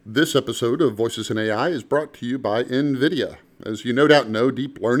This episode of Voices in AI is brought to you by NVIDIA. As you no doubt know,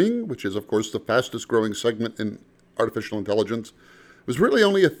 deep learning, which is of course the fastest growing segment in artificial intelligence, was really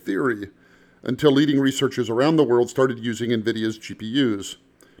only a theory until leading researchers around the world started using NVIDIA's GPUs.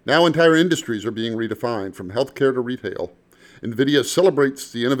 Now entire industries are being redefined, from healthcare to retail. NVIDIA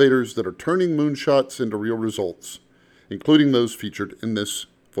celebrates the innovators that are turning moonshots into real results, including those featured in this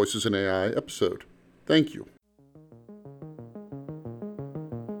Voices in AI episode. Thank you.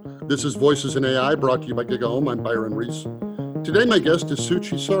 This is Voices in AI, brought to you by GigaOM. I'm Byron Reese. Today my guest is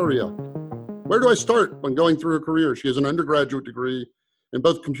Suchi Saria. Where do I start when going through her career? She has an undergraduate degree in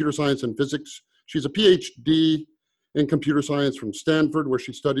both computer science and physics. She's a PhD in computer science from Stanford, where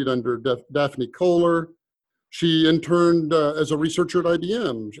she studied under Daphne Koller. She interned as a researcher at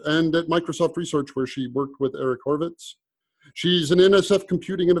IBM and at Microsoft Research, where she worked with Eric Horvitz. She's an NSF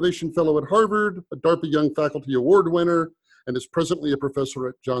Computing Innovation Fellow at Harvard, a DARPA Young Faculty Award winner, and is presently a professor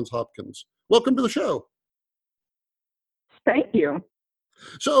at Johns Hopkins. Welcome to the show. Thank you.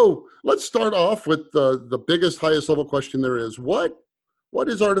 So let's start off with the biggest, highest level question there is. What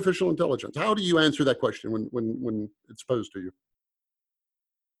is artificial intelligence? How do you answer that question when it's posed to you?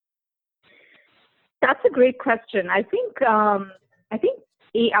 That's a great question. I think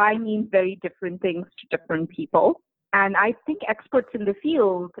AI means very different things to different people. And I think experts in the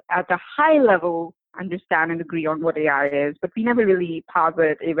field at a high level understand and agree on what AI is, but we never really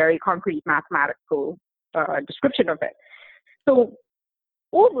posit a very concrete mathematical description of it. So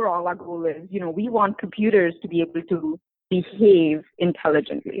overall, our goal is, we want computers to be able to behave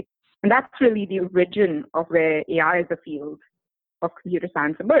intelligently. And that's really the origin of where AI as a field of computer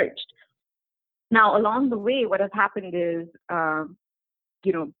science emerged. Now, along the way, what has happened is,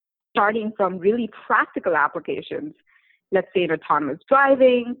 starting from really practical applications, let's say in autonomous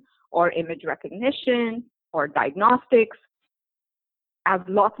driving or image recognition or diagnostics, as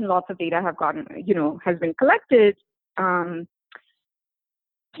lots and lots of data has been collected,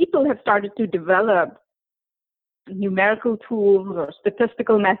 people have started to develop numerical tools or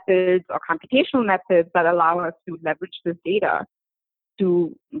statistical methods or computational methods that allow us to leverage this data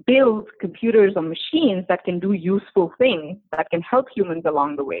to build computers or machines that can do useful things that can help humans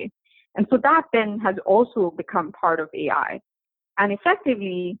along the way. And so that then has also become part of AI. And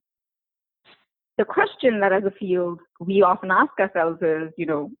effectively, the question that as a field we often ask ourselves is,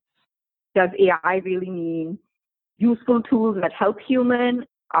 does AI really mean useful tools that help humans,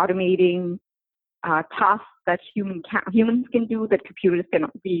 automating tasks that humans can do that computers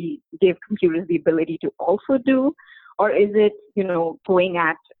give computers the ability to also do? Or is it, going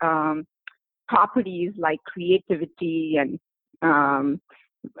at properties like creativity and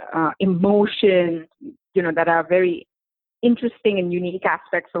emotion, that are very interesting and unique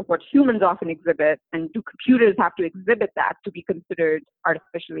aspects of what humans often exhibit, and do computers have to exhibit that to be considered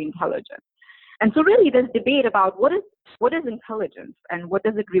artificially intelligent? And so really there's debate about what is intelligence and what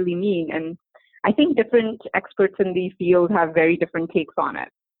does it really mean? And I think different experts in the field have very different takes on it.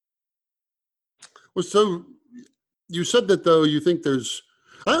 Well, so you said that, though, you think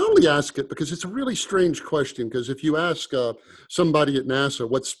I only ask it because it's a really strange question, because if you ask somebody at NASA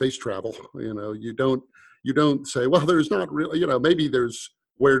what's space travel, you don't say, well, there's not really, maybe there's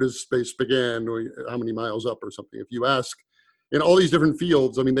where does space begin, or how many miles up or something. If you ask in all these different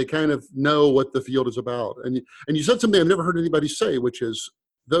fields, I mean, they kind of know what the field is about. And you said something I've never heard anybody say, which is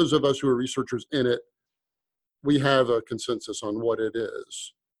those of us who are researchers in it, we have a consensus on what it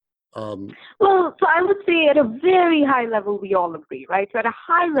is. Well, so I would say at a very high level, we all agree, right? So at a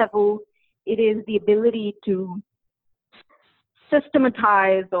high level, it is the ability to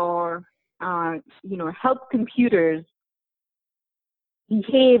systematize or, help computers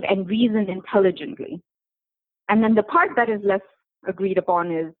behave and reason intelligently. And then the part that is less agreed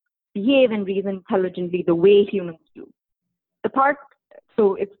upon is behave and reason intelligently the way humans do.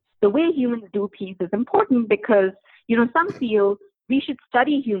 So it's the way humans do piece is important because, some feel we should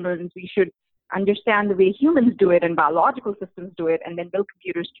study humans, we should understand the way humans do it and biological systems do it, and then build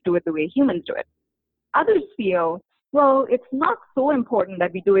computers to do it the way humans do it. Others feel, well, it's not so important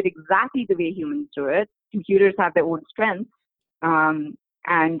that we do it exactly the way humans do it. Computers have their own strengths,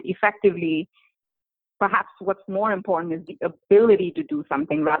 and effectively, perhaps what's more important is the ability to do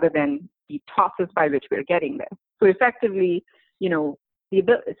something rather than the process by which we're getting there. So effectively,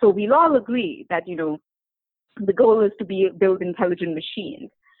 so we'll all agree that, the goal is to build intelligent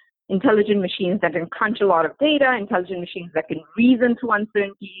machines that can crunch a lot of data, intelligent machines that can reason through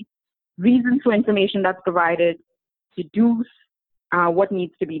uncertainty, reason through information that's provided, deduce what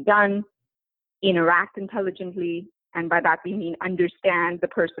needs to be done, interact intelligently, and by that we mean understand the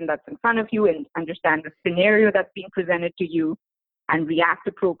person that's in front of you and understand the scenario that's being presented to you, and react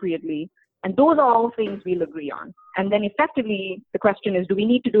appropriately. And those are all things we'll agree on. And then effectively, the question is, do we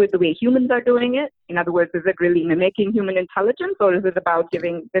need to do it the way humans are doing it? In other words, is it really mimicking human intelligence, or is it about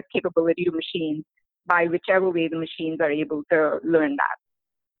giving this capability to machines by whichever way the machines are able to learn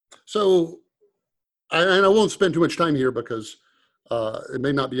that? So, and I won't spend too much time here because it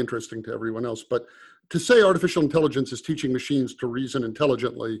may not be interesting to everyone else, but to say artificial intelligence is teaching machines to reason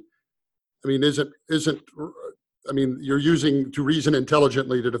intelligently, I mean, I mean, you're using to reason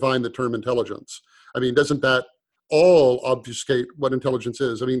intelligently to define the term intelligence. I mean, doesn't that all obfuscate what intelligence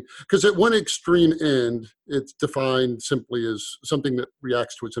is? I mean, because at one extreme end, it's defined simply as something that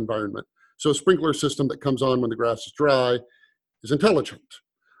reacts to its environment. So a sprinkler system that comes on when the grass is dry is intelligent.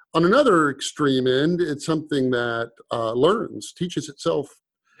 On another extreme end, it's something that learns, teaches itself.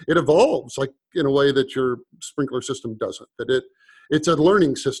 It evolves, like in a way that your sprinkler system doesn't. It's a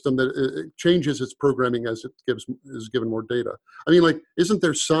learning system that it changes its programming as it is given more data. I mean, like, isn't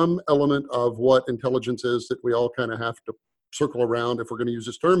there some element of what intelligence is that we all kind of have to circle around if we're going to use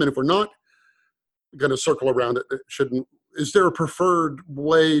this term? And if we're not going to circle around it, is there a preferred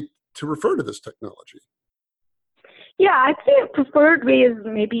way to refer to this technology? Yeah, I'd say a preferred way is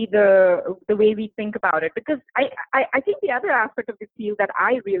maybe the way we think about it, because I think the other aspect of this field that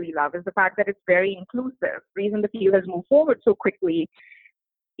I really love is the fact that it's very inclusive. The reason the field has moved forward so quickly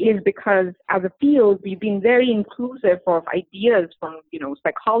is because as a field, we've been very inclusive of ideas from,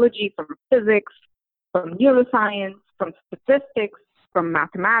 psychology, from physics, from neuroscience, from statistics, from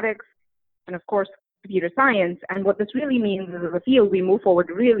mathematics, and of course, computer science. And what this really means is as a field, we move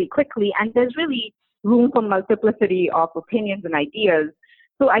forward really quickly, and there's really room for multiplicity of opinions and ideas.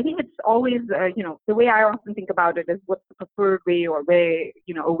 So I think it's always, the way I often think about it is what's the preferred way, or way,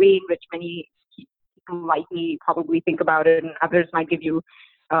 a way in which many people like me probably think about it, and others might give you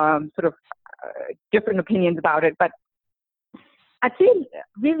different opinions about it. But I'd say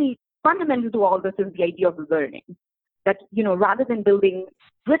really fundamental to all this is the idea of learning. That, rather than building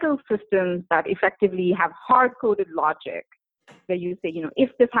brittle systems that effectively have hard-coded logic, where you say, if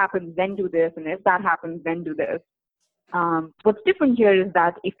this happens, then do this, and if that happens, then do this. What's different here is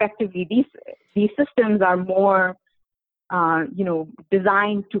that effectively these systems are more,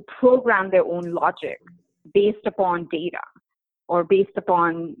 designed to program their own logic based upon data, or based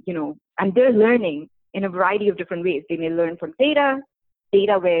upon, and they're learning in a variety of different ways. They may learn from data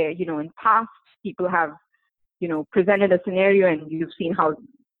where, in past people have, presented a scenario and you've seen how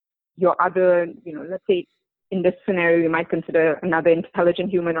your other, let's say, in this scenario, you might consider another intelligent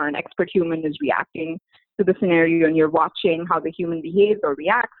human or an expert human is reacting to the scenario, and you're watching how the human behaves or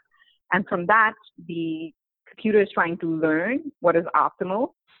reacts. And from that, the computer is trying to learn what is optimal.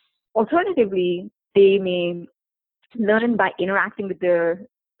 Alternatively, they may learn by interacting with the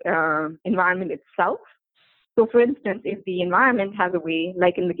environment itself. So for instance, if the environment has a way,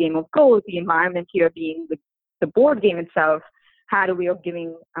 like in the game of Go, the environment here being the board game itself, had a way of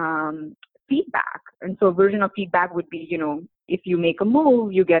giving feedback. And so a version of feedback would be, if you make a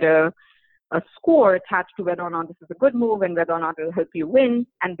move, you get a score attached to whether or not this is a good move and whether or not it'll help you win.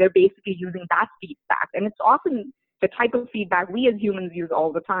 And they're basically using that feedback. And it's often the type of feedback we as humans use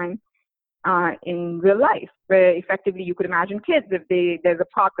all the time in real life, where effectively you could imagine kids, if there's a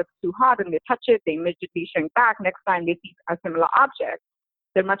pot that's too hot and they touch it, they immediately shrink back. Next time they see a similar object,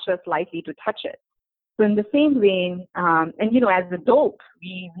 they're much less likely to touch it. So in the same vein, and as adults,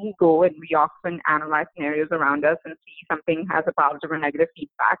 we go and we often analyze scenarios around us and see something has a positive or negative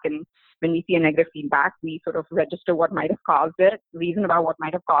feedback. And when we see a negative feedback, we sort of register what might have caused it, reason about what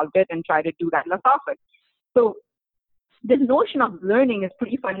might have caused it, and try to do that less often. So this notion of learning is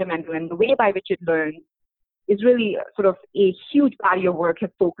pretty fundamental, and the way by which it learns is really sort of a huge body of work has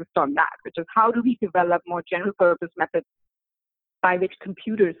focused on that, which is how do we develop more general purpose methods by which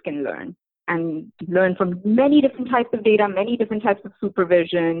computers can learn, and learn from many different types of data, many different types of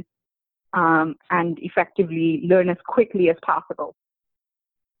supervision, and effectively learn as quickly as possible.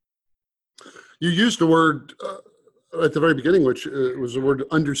 You used a word at the very beginning, which was the word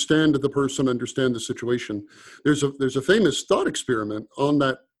understand the person, understand the situation. There's a famous thought experiment on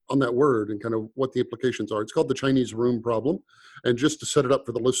that word and kind of what the implications are. It's called the Chinese room problem. And just to set it up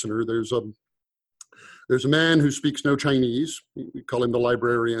for the listener, there's a man who speaks no Chinese. We call him the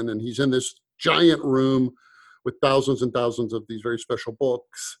librarian, and he's in this giant room with thousands and thousands of these very special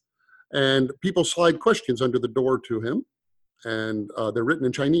books. And people slide questions under the door to him, and they're written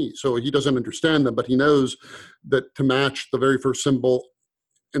in Chinese. So he doesn't understand them, but he knows that to match the very first symbol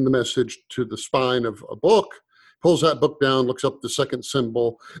in the message to the spine of a book, pulls that book down, looks up the second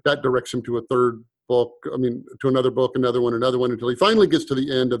symbol, that directs him to a third book, to another book, another one, until he finally gets to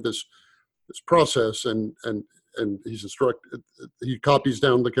the end of this process, and and he copies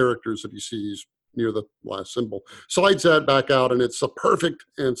down the characters that he sees near the last symbol, slides that back out, and it's a perfect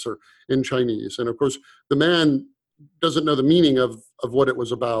answer in Chinese. And of course, the man doesn't know the meaning of what it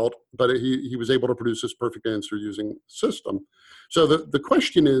was about, but he was able to produce this perfect answer using the system. So the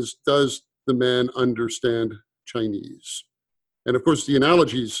question is, does the man understand Chinese? And of course, the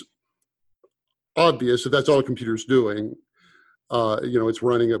analogy's obvious. If that's all a computer's doing, it's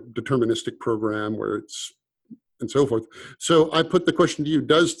running a deterministic program where it's and so forth. So I put the question to you: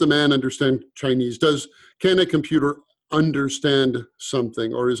 does the man understand Chinese? Can a computer understand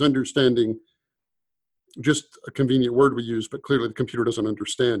something, or is understanding just a convenient word we use? But clearly, the computer doesn't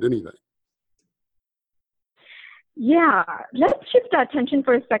understand anything. Yeah, let's shift our attention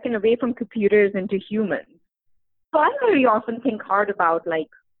for a second away from computers into humans. So I very often think hard about I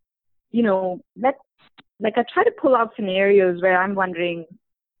try to pull out scenarios where I'm wondering,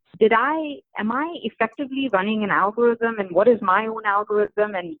 am I effectively running an algorithm, and what is my own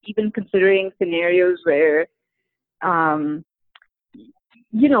algorithm? And even considering scenarios where,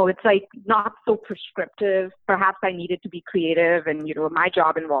 it's like not so prescriptive. Perhaps I needed to be creative, and, my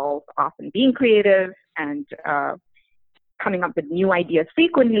job involves often being creative and coming up with new ideas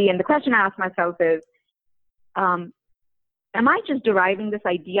frequently. And the question I ask myself is, am I just deriving this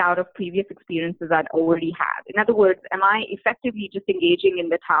idea out of previous experiences I'd already had? In other words, am I effectively just engaging in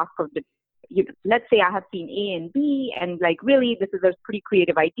the task of let's say I have seen A and B, and really this is a pretty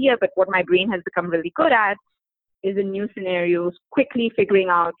creative idea, but what my brain has become really good at is in new scenarios, quickly figuring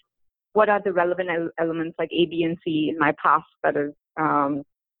out what are the relevant elements like A, B, and C in my past that is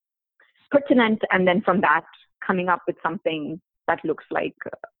pertinent, and then from that coming up with something that looks like,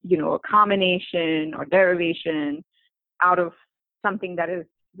 a combination or derivation out of something that is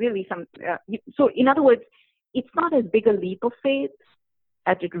really so in other words, it's not as big a leap of faith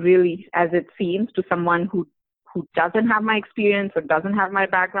as it seems to someone who doesn't have my experience or doesn't have my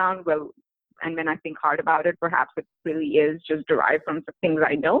background. Well, and when I think hard about it, perhaps it really is just derived from the things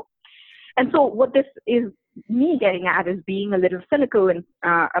I know. And so what this is me getting at is being a little cynical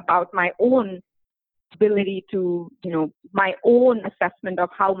about my own ability to, my own assessment of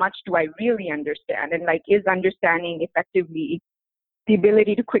how much do I really understand, and is understanding effectively the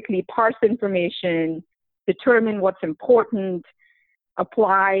ability to quickly parse information, determine what's important,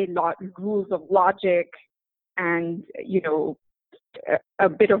 apply rules of logic, and a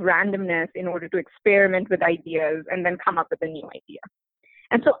bit of randomness in order to experiment with ideas and then come up with a new idea.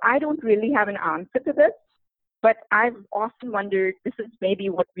 And so I don't really have an answer to this, but I've often wondered, this is maybe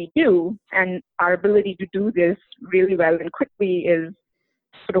what we do, and our ability to do this really well and quickly is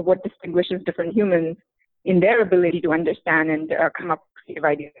sort of what distinguishes different humans in their ability to understand and come up with creative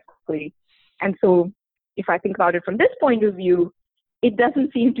ideas quickly. And so if I think about it from this point of view, it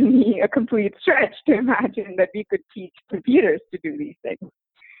doesn't seem to me a complete stretch to imagine that we could teach computers to do these things.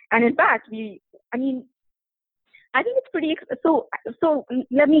 And in fact, I think it's pretty, so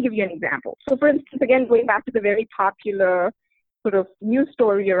let me give you an example. So for instance, again, going back to the very popular sort of news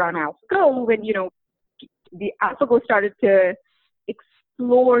story around AlphaGo, when, the AlphaGo started to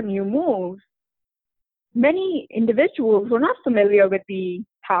explore new moves, many individuals who are not familiar with the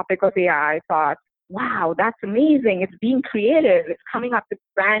topic of AI thought, wow, that's amazing. It's being creative. It's coming up with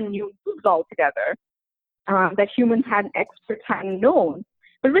brand new moves altogether that humans experts hadn't known.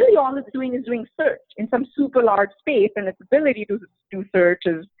 But really all it's doing is doing search in some super large space, and its ability to do search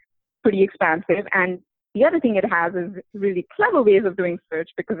is pretty expansive. And the other thing it has is really clever ways of doing search,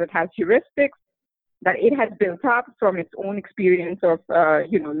 because it has heuristics that it has built up from its own experience of,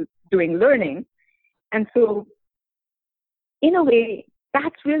 doing learning. And so in a way,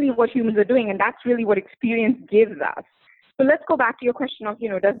 that's really what humans are doing, and that's really what experience gives us. So let's go back to your question of,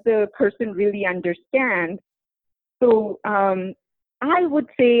 does the person really understand? So I would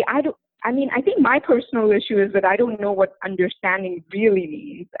say I think my personal issue is that I don't know what understanding really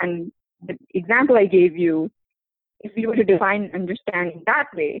means. And the example I gave you, if we were to define understanding that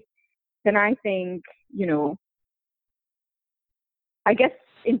way, then I think, I guess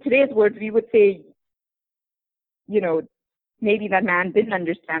in today's words, we would say, maybe that man didn't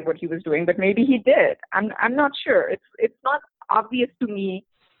understand what he was doing, but maybe he did. I'm not sure. It's not obvious to me.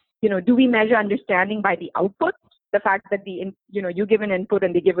 Do we measure understanding by the output, the fact that you give an input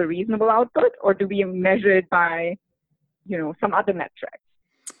and they give a reasonable output, or do we measure it by, some other metric?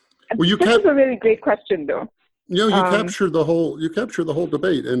 Well, this is a really great question, though. You capture the whole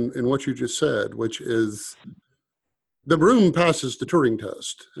debate in what you just said, which is the room passes the Turing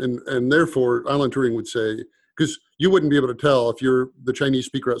test, and therefore Alan Turing would say, because you wouldn't be able to tell if you're the Chinese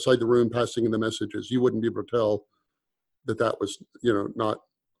speaker outside the room passing in the messages, you wouldn't be able to tell that was not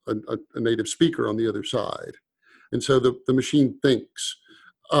a native speaker on the other side. And so the machine thinks.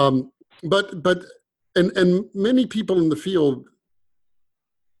 And many people in the field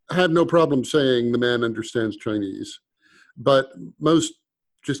have no problem saying the man understands Chinese, but most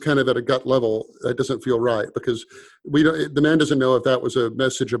just kind of at a gut level, that doesn't feel right, because the man doesn't know if that was a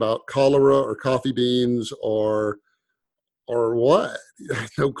message about cholera or coffee beans or what. I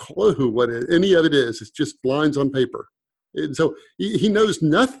have no clue what any of it is. It's just lines on paper. And so he knows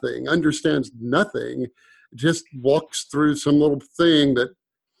nothing, understands nothing, just walks through some little thing that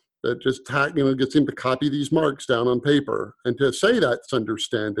just gets him to copy these marks down on paper. And to say that's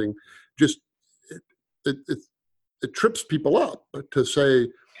understanding, just it trips people up to say,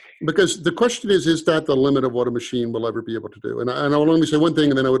 because the question is that the limit of what a machine will ever be able to do? And I will only say one thing,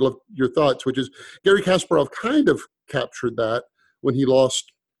 and then I would love your thoughts, which is Garry Kasparov kind of captured that when he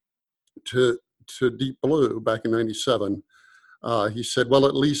lost to Deep Blue back in '97. He said, well,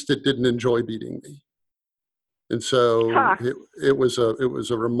 at least it didn't enjoy beating me. And so it was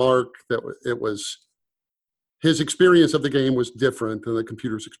a remark that it was his experience of the game was different than the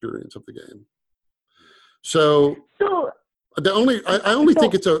computer's experience of the game. So I only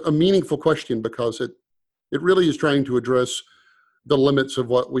think it's a meaningful question because it really is trying to address the limits of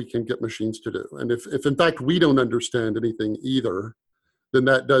what we can get machines to do. And if in fact we don't understand anything either, then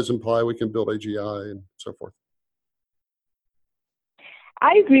that does imply we can build AGI and so forth.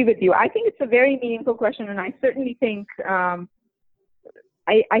 I agree with you. I think it's a very meaningful question, and I certainly think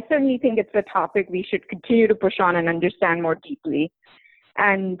I certainly think it's a topic we should continue to push on and understand more deeply.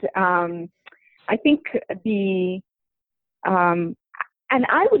 And I think and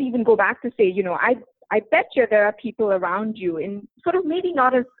I would even go back to say, I bet you there are people around you in sort of maybe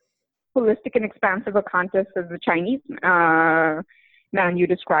not as holistic and expansive a context as the Chinese man you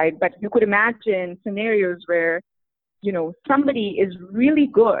described, but you could imagine scenarios where somebody is really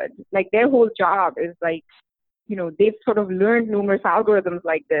good, like their whole job is like, they've sort of learned numerous algorithms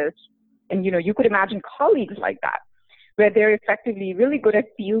like this. And, you could imagine colleagues like that, where they're effectively really good at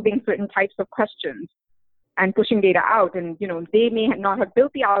fielding certain types of questions and pushing data out. And, they may not have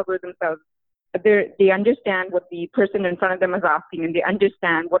built the algorithm themselves, but they understand what the person in front of them is asking, and they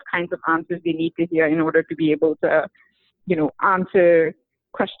understand what kinds of answers they need to hear in order to be able to, answer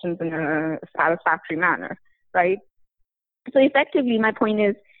questions in a satisfactory manner, right? So effectively, my point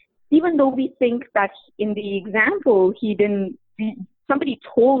is, even though we think that in the example, somebody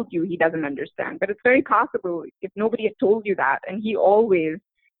told you he doesn't understand, but it's very possible if nobody had told you that, and he always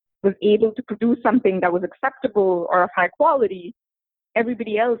was able to produce something that was acceptable or of high quality,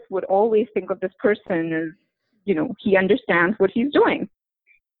 everybody else would always think of this person as, he understands what he's doing.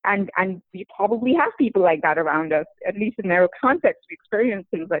 And we probably have people like that around us, at least in narrow context. We experience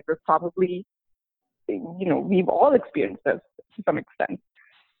things like this probably, we've all experienced this to some extent.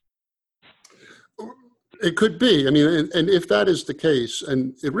 It could be. I mean, and if that is the case,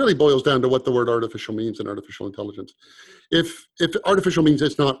 and it really boils down to what the word artificial means in artificial intelligence. If artificial means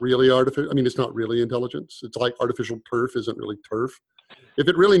it's not really artificial, I mean, it's not really intelligence. It's like artificial turf isn't really turf. If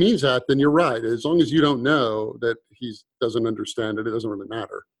it really means that, then you're right. As long as you don't know that he doesn't understand it, it doesn't really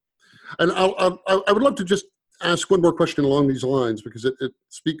matter. And I would love to just ask one more question along these lines, because it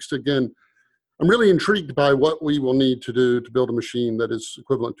speaks to, again, I'm really intrigued by what we will need to do to build a machine that is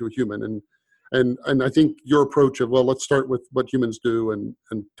equivalent to a human. And I think your approach of, well, let's start with what humans do and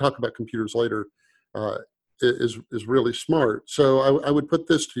talk about computers later is really smart. So I would put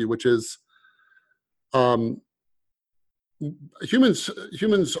this to you, which is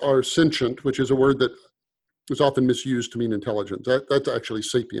humans are sentient, which is a word that is often misused to mean intelligent. That's actually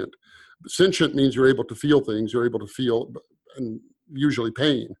sapient. Sentient means you're able to feel things, you're able to feel, and usually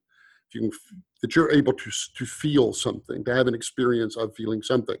pain. That you're able to feel something, to have an experience of feeling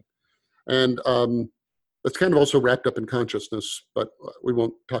something. And that's kind of also wrapped up in consciousness, but we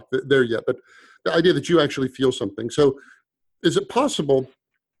won't talk there yet. But the idea that you actually feel something. So is it possible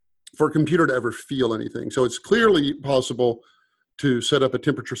for a computer to ever feel anything? So it's clearly possible to set up a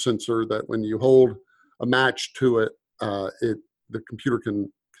temperature sensor that when you hold a match to it, the computer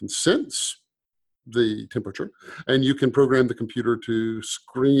can sense the temperature, and you can program the computer to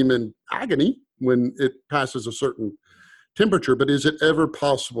scream in agony when it passes a certain temperature. But is it ever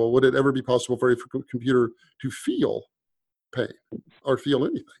possible, would it ever be possible for a computer to feel pain or feel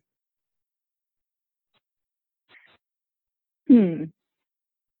anything?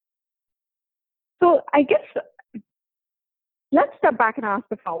 So I guess let's step back and ask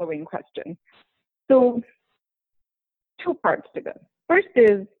the following question. So 2 parts to this. First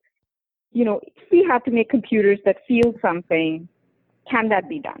is, if we had to make computers that feel something, can that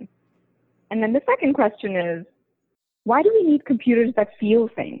be done? And then the second question is, why do we need computers that feel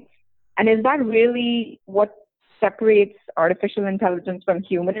things? And is that really what separates artificial intelligence from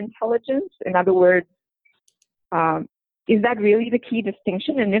human intelligence? In other words, is that really the key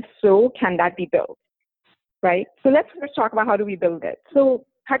distinction? And if so, can that be built? Right? So let's first talk about how do we build it. So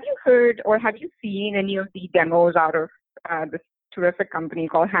have you heard or have you seen any of the demos out of this terrific company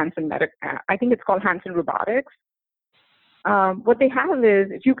called Hanson I think it's called Hanson Robotics. What they have is,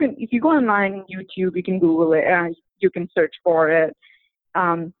 if you go online, YouTube, you can Google it, you can search for it.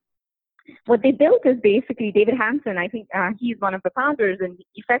 What they built is basically David Hanson. I think he's one of the founders, and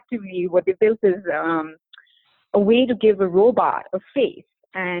effectively what they built is a way to give a robot a face,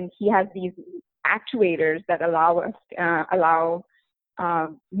 and he has these actuators that allow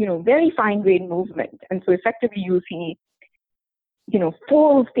very fine-grained movement, and so effectively you see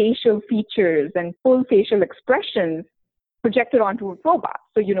full facial features and full facial expressions projected onto a robot.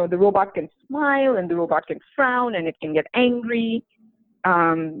 So, the robot can smile and the robot can frown and it can get angry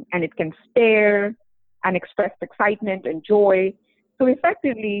and it can stare and express excitement and joy. So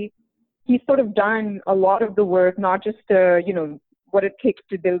effectively, he's sort of done a lot of the work, not just, what it takes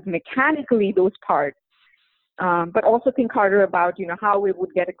to build mechanically those parts, but also think harder about, how it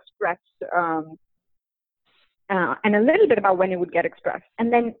would get expressed and a little bit about when it would get expressed.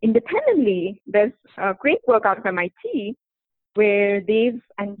 And then independently, there's great work out of MIT where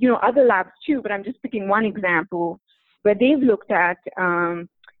and other labs too, but I'm just picking one example, where they've looked at,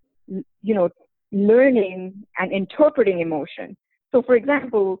 learning and interpreting emotion. So for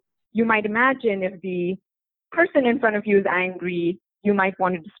example, you might imagine if the person in front of you is angry, you might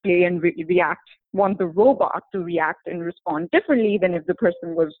want to display and want the robot to react and respond differently than if the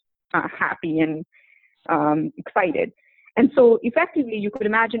person was happy and excited. And so effectively, you could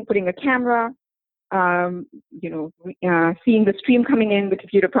imagine putting a camera, seeing the stream coming in, the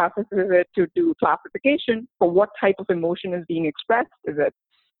computer processes it to do classification for what type of emotion is being expressed. Is it,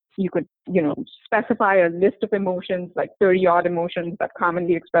 you could, specify a list of emotions, like 30 odd emotions that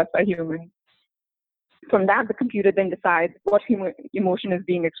commonly expressed by humans. From that, the computer then decides what emotion is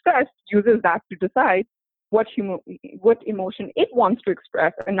being expressed, uses that to decide what emotion it wants to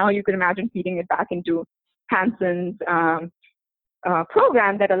express. And now you can imagine feeding it back into Hanson's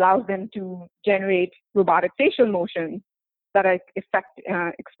program that allows them to generate robotic facial motions that are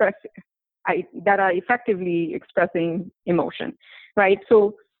effectively expressing emotion, right?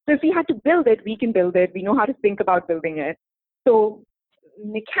 So if we had to build it, we can build it. We know how to think about building it. So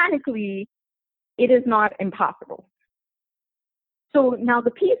mechanically, it is not impossible. So now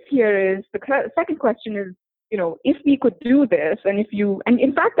the piece here is, the second question is, if we could do this, and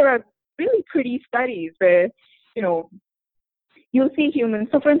in fact, there are really pretty studies where, you'll see humans.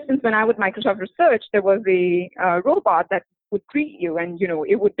 So for instance, when I was Microsoft Research, there was a robot that would greet you, and,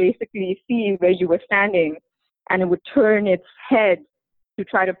 it would basically see where you were standing, and it would turn its head to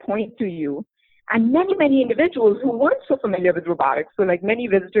try to point to you. And many, many individuals who weren't so familiar with robotics, so like many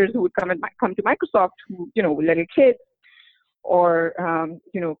visitors who would come to Microsoft, who, little kids, or,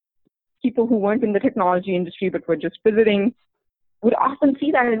 people who weren't in the technology industry but were just visiting, would often see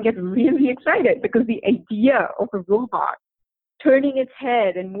that and get really excited, because the idea of a robot turning its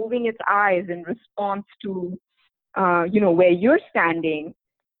head and moving its eyes in response to, where you're standing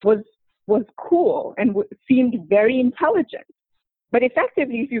was cool and seemed very intelligent. But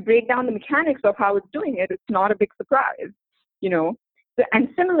effectively, if you break down the mechanics of how it's doing it, it's not a big surprise, And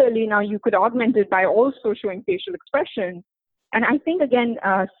similarly, now you could augment it by also showing facial expression. And I think, again,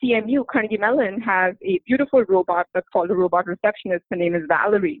 CMU, Carnegie Mellon, has a beautiful robot that's called a robot receptionist. Her name is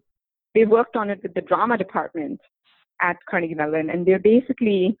Valerie. They worked on it with the drama department at Carnegie Mellon. And they're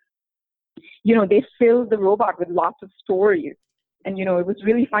basically, they filled the robot with lots of stories. And, it was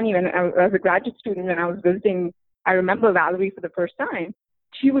really funny when I was a graduate student and I was visiting. I remember Valerie for the first time.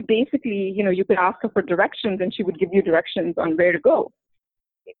 She would basically, you could ask her for directions and she would give you directions on where to go.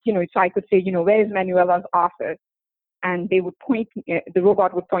 So I could say, where is Manuela's office? And they would the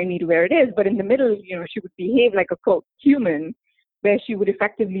robot would point me to where it is. But in the middle, she would behave like a quote human, where she would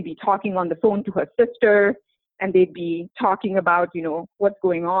effectively be talking on the phone to her sister, and they'd be talking about, what's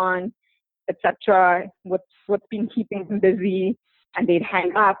going on, etc., what's been keeping them busy. And they'd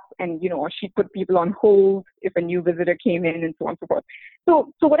hang up, and, or she'd put people on hold if a new visitor came in, and so on and so forth.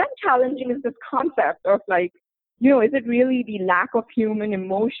 So what I'm challenging is this concept of, like, is it really the lack of human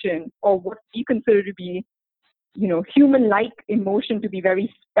emotion, or what we consider to be, human-like emotion to be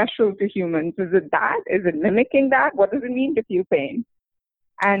very special to humans? Is it that? Is it mimicking that? What does it mean to feel pain?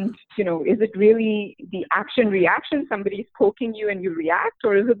 And, is it really the action-reaction? Somebody's poking you and you react?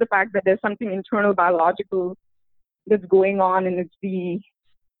 Or is it the fact that there's something internal biological that's going on, and it's the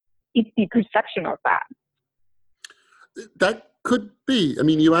perception of that? That could be. I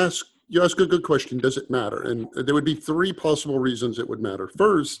mean, you ask you ask a good question. Does it matter? And there would be three possible reasons it would matter.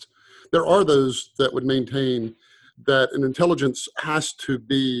 First, there are those that would maintain that an intelligence has to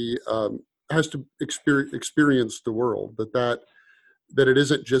be has to experience the world. That it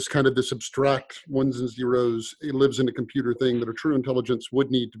isn't just kind of this abstract ones and zeros. It lives in a computer thing. That a true intelligence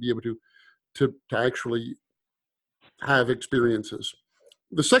would need to be able to actually have experiences.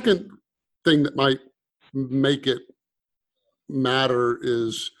 The second thing that might make it matter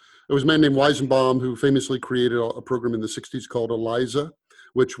is there was a man named Weizenbaum who famously created a program in the 60s called ELIZA,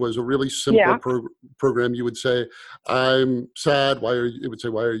 which was a really simple program. You would say, I'm sad. It would say,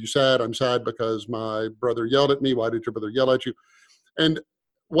 why are you sad? I'm sad because my brother yelled at me. Why did your brother yell at you? And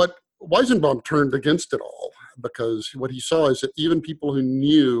what Weizenbaum turned against it all, because what he saw is that even people who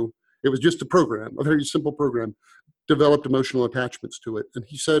knew it was just a program, a very simple program, developed emotional attachments to it. And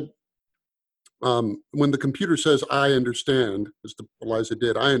he said, when the computer says, I understand, as Eliza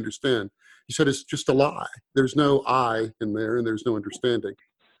did, I understand, he said, it's just a lie. There's no I in there and there's no understanding.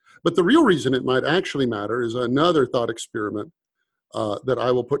 But the real reason it might actually matter is another thought experiment that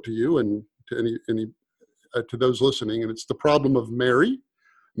I will put to you and to to those listening, and it's the problem of Mary.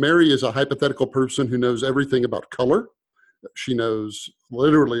 Mary is a hypothetical person who knows everything about color. She knows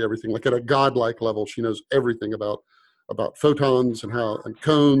literally everything, like at a godlike level. She knows everything about photons and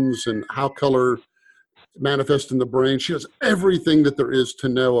cones and how color manifests in the brain. She knows everything that there is to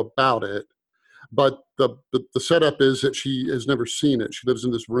know about it. But the setup is that she has never seen it. She lives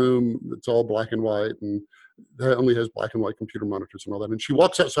in this room that's all black and white and that only has black and white computer monitors and all that. And she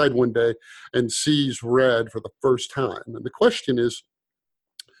walks outside one day and sees red for the first time. And the question is,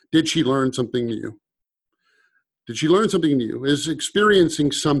 did she learn something new? Did she learn something new? Is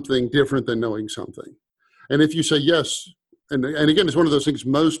experiencing something different than knowing something? And if you say yes, and again, it's one of those things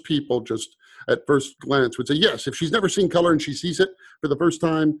most people just at first glance would say yes. If she's never seen color and she sees it for the first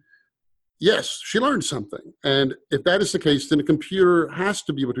time, yes, she learned something. And if that is the case, then a computer has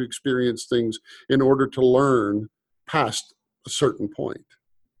to be able to experience things in order to learn past a certain point.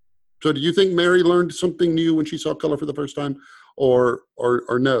 So do you think Mary learned something new when she saw color for the first time? Or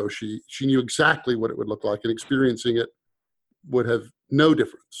no, she knew exactly what it would look like and experiencing it would have no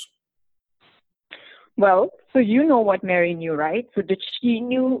difference? Well, so you know what Mary knew, right? So did she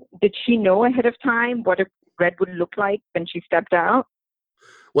know ahead of time what a red would look like when she stepped out?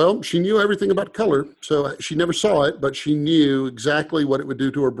 Well, she knew everything about color, so she never saw it, but she knew exactly what it would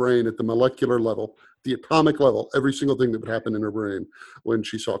do to her brain at the molecular level, the atomic level, every single thing that would happen in her brain when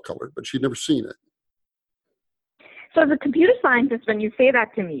she saw color, but she'd never seen it. So as a computer scientist, when you say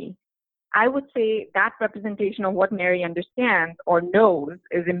that to me, I would say that representation of what Mary understands or knows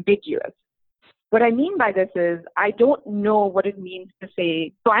is ambiguous. What I mean by this is I don't know what it means to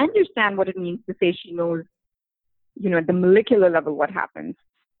say, so I understand what it means to say she knows, at the molecular level what happens.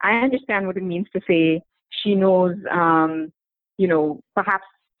 I understand what it means to say she knows, perhaps,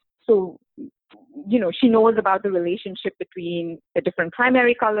 so, she knows about the relationship between the different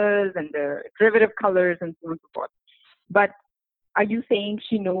primary colors and the derivative colors and so on and so forth. But are you saying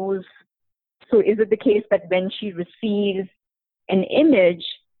she knows, so is it the case that when she receives an image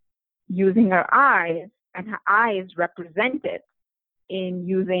using her eyes and her eyes represent it in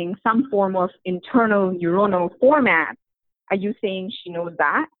using some form of internal neuronal format, are you saying she knows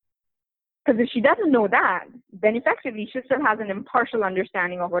that? Because if she doesn't know that, then effectively she still has an impartial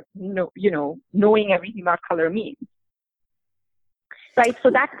understanding of what knowing everything about color means. Right? So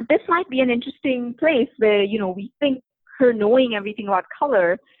that this might be an interesting place where, we think her knowing everything about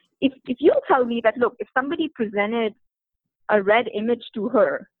color. If you tell me that, look, if somebody presented a red image to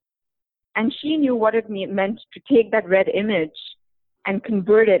her and she knew what it meant to take that red image and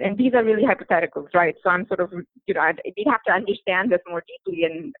convert it, and these are really hypotheticals, right? So I'm sort of, we'd have to understand this more deeply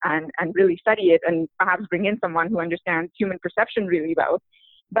and really study it and perhaps bring in someone who understands human perception really well.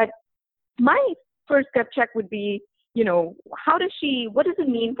 But my first step check would be, what does it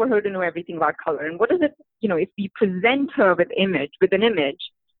mean for her to know everything about color? And what does it, if we present her with an image,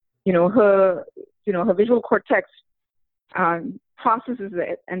 her visual cortex processes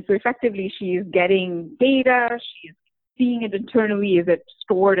it. And so effectively she's getting data, she's seeing it internally. Is it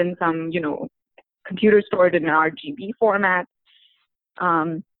stored in some, computer stored in an RGB format?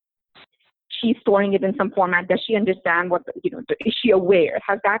 She's storing it in some format. Does she understand is she aware?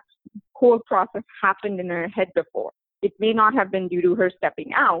 Has that whole process happened in her head before? It may not have been due to her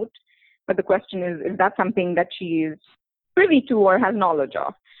stepping out, but the question is that something that she is privy to or has knowledge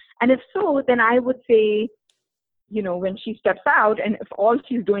of? And if so, then I would say, when she steps out and if all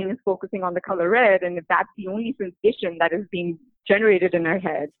she's doing is focusing on the color red, and if that's the only sensation that is being generated in her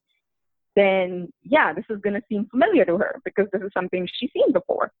head, then yeah, this is going to seem familiar to her because this is something she's seen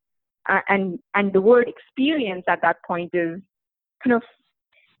before. and the word experience at that point is kind of,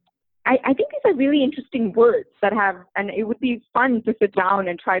 I think these are really interesting words that have, and it would be fun to sit down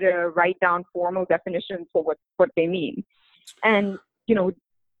and try to write down formal definitions for what they mean. And,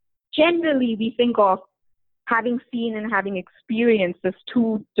 generally we think of having seen and having experienced as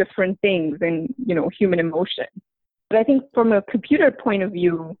two different things in, human emotion. But I think from a computer point of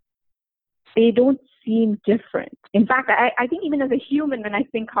view, they don't seem different. In fact, I think even as a human, when I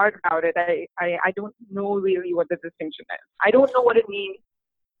think hard about it, I don't know really what the distinction is. I don't know what it means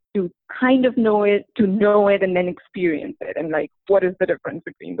to kind of know it, to know it, and then experience it. And like, what is the difference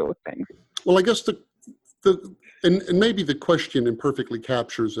between those things? Well, I guess and maybe the question imperfectly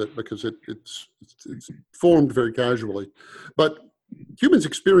captures it because it's formed very casually, but humans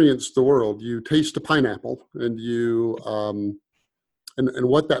experience the world. You taste a pineapple, and you and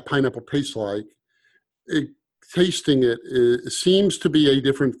what that pineapple tastes like. Tasting it seems to be a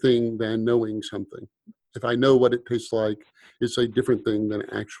different thing than knowing something. If I know what it tastes like, it's a different thing than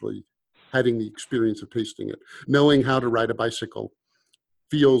actually having the experience of tasting it. Knowing how to ride a bicycle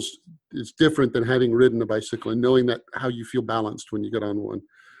is different than having ridden a bicycle and knowing that how you feel balanced when you get on one.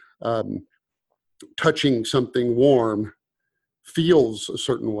 Touching something warm feels a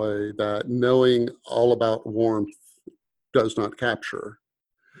certain way that knowing all about warmth does not capture.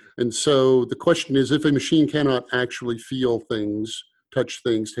 And so the question is, if a machine cannot actually feel things, touch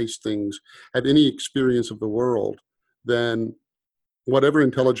things, taste things, have any experience of the world, then whatever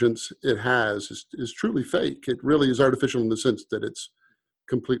intelligence it has is truly fake. It really is artificial in the sense that it's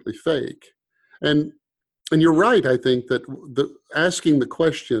completely fake. And you're right, I think, that asking the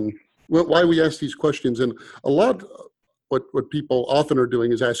question, why we ask these questions, and a lot what people often are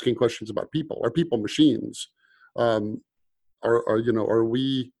doing is asking questions about people. Are people machines? Are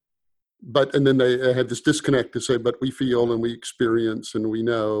we... But, and then they had this disconnect to say, but we feel and we experience and we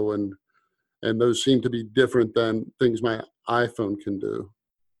know, and those seem to be different than things my iPhone can do.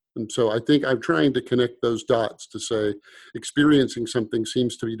 And so I think I'm trying to connect those dots to say experiencing something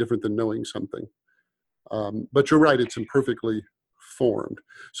seems to be different than knowing something. But you're right, it's imperfectly formed.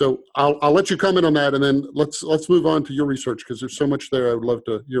 So I'll let you comment on that, and then let's move on to your research, because there's so much there I would love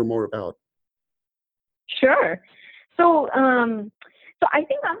to hear more about. Sure. So I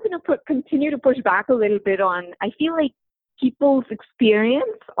think I'm going to continue to push back a little bit on, I feel like people's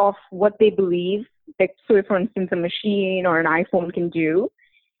experience of what they believe, like, so for instance, a machine or an iPhone can do,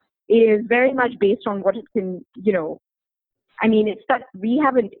 is very much based on what it can, it's that we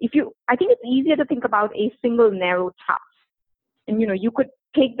haven't, I think it's easier to think about a single narrow task. And, you could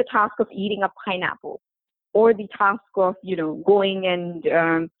take the task of eating a pineapple, or the task of, going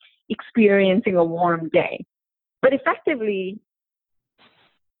and experiencing a warm day. But effectively,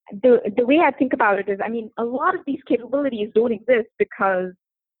 the way I think about it is, a lot of these capabilities don't exist because,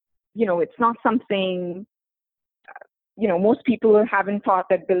 it's not something, most people haven't thought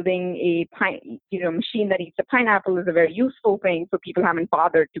that building a machine that eats a pineapple is a very useful thing, so people haven't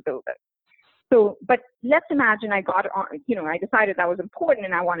bothered to build it. So, but let's imagine I decided that was important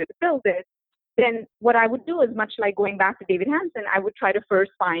and I wanted to build it. Then what I would do is, much like going back to David Hanson, I would try to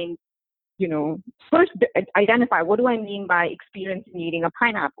first identify, what do I mean by experiencing eating a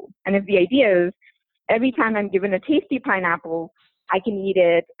pineapple? And if the idea is every time I'm given a tasty pineapple, I can eat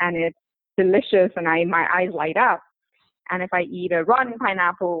it and it's delicious and my eyes light up. And if I eat a rotten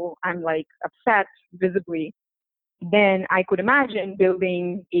pineapple, I'm like upset visibly. Then I could imagine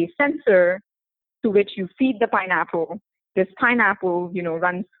building a sensor to which you feed the pineapple. This pineapple,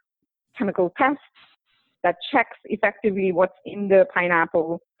 runs chemical tests that checks effectively what's in the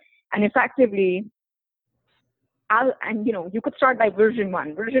pineapple. And effectively, you could start by version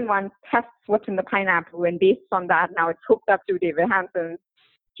 1. Version 1 tests what's in the pineapple, and based on that, now it's hooked up to David Hanson's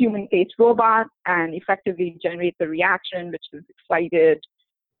human-faced robot and effectively generates a reaction, which is excited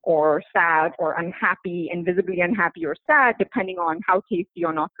or sad or unhappy, and visibly unhappy or sad, depending on how tasty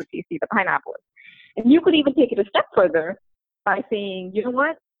or not so tasty the pineapple is. And you could even take it a step further by saying, you know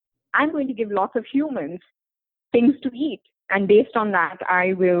what, I'm going to give lots of humans things to eat. And based on that,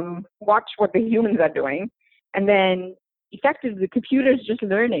 I will watch what the humans are doing. And then effectively, the computer is just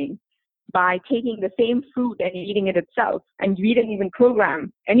learning by taking the same fruit and eating it itself. And we didn't even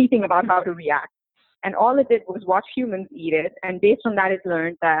program anything about how to react. And all it did was watch humans eat it. And based on that, it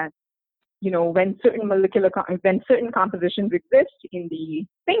learned that, when certain compositions exist in the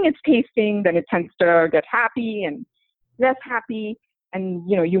thing it's tasting, then it tends to get happy and less happy. And,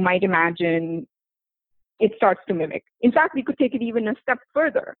 you might imagine it starts to mimic. In fact, we could take it even a step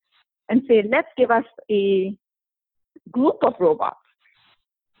further and say, let's give us a group of robots,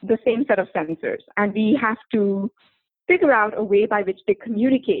 the same set of sensors, and we have to figure out a way by which they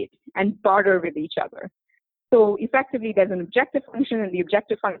communicate and barter with each other. So effectively, there's an objective function, and the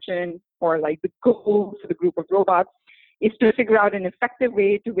objective function, or like the goal for the group of robots, is to figure out an effective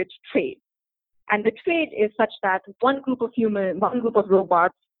way to which trade. And the trade is such that one group of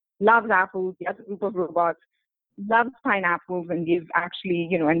robots loves apples, the other group of robots loves pineapples, and they've actually,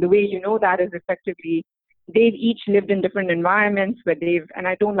 and the way you know that is effectively they've each lived in different environments where and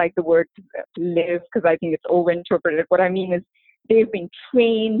I don't like the word live because I think it's overinterpreted. What I mean is they've been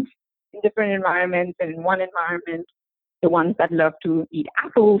trained in different environments, and in one environment, the ones that love to eat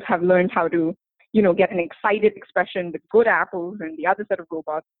apples have learned how to, get an excited expression with good apples, and the other set of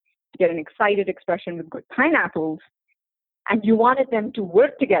robots get an excited expression with good pineapples. And you wanted them to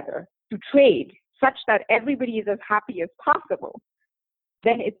work together to trade such that everybody is as happy as possible.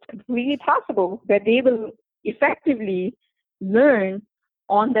 Then it's completely possible that they will effectively learn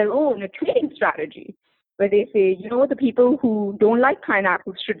on their own a trading strategy where they say, the people who don't like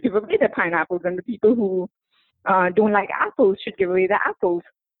pineapples should give away their pineapples, and the people who don't like apples should give away their apples.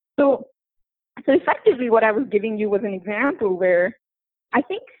 So effectively what I was giving you was an example where I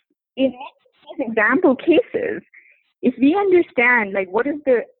think in these example cases, if we understand what is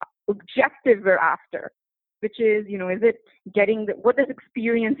the objective we're after, which is, is it what does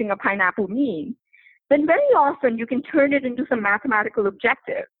experiencing a pineapple mean? Then very often you can turn it into some mathematical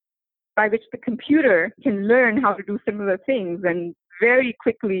objective by which the computer can learn how to do similar things and very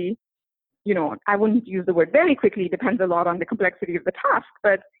quickly, I wouldn't use the word very quickly, depends a lot on the complexity of the task,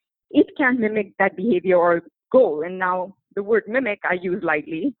 but it can mimic that behavior or goal. And now the word mimic I use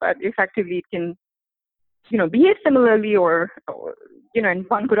lightly, but effectively it can, behave similarly or and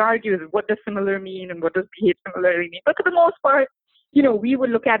one could argue what does similar mean and what does behave similarly mean. But for the most part, we would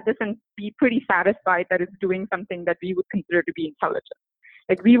look at this and be pretty satisfied that it's doing something that we would consider to be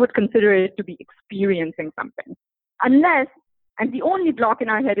intelligent. We would consider it to be experiencing something. And the only block in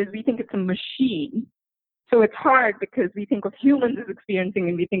our head is we think it's a machine. So it's hard because we think of humans as experiencing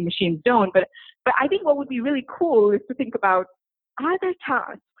and we think machines don't. But I think what would be really cool is to think about, are there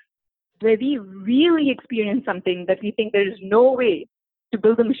tasks where we really experience something that we think there is no way to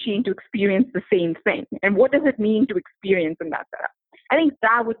build a machine to experience the same thing? And what does it mean to experience in that setup? I think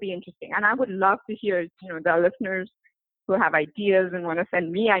that would be interesting. And I would love to hear, the listeners who have ideas and want to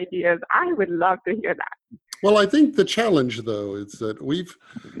send me ideas. I would love to hear that. Well, I think the challenge, though, is that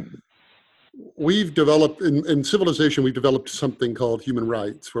we've developed, in civilization, we've developed something called human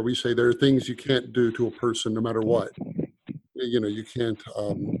rights, where we say there are things you can't do to a person no matter what. You can't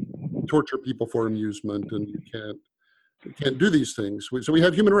torture people for amusement, and you can't do these things. So we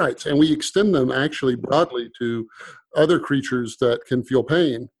have human rights, and we extend them actually broadly to other creatures that can feel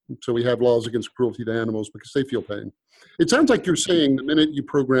pain. So we have laws against cruelty to animals because they feel pain. It sounds like you're saying the minute you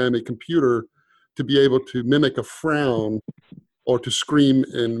program a computer to be able to mimic a frown or to scream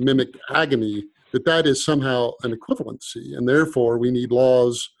and mimic agony, that is somehow an equivalency. And therefore, we need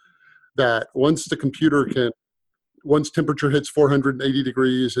laws that once temperature hits 480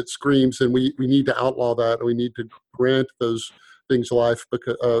 degrees, it screams, and we need to outlaw that, and we need to grant those things rights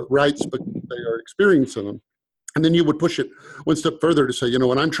because they are experiencing them. And then you would push it one step further to say,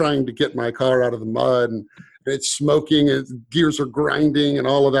 when I'm trying to get my car out of the mud and it's smoking and gears are grinding and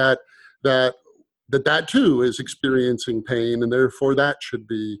all of that too is experiencing pain, and therefore that should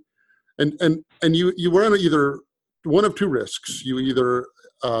be, and you run either one of two risks. You either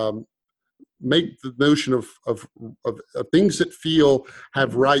make the notion of things that feel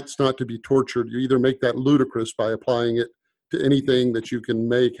have rights not to be tortured. You either make that ludicrous by applying it to anything that you can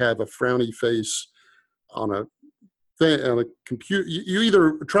make have a frowny face on a computer. You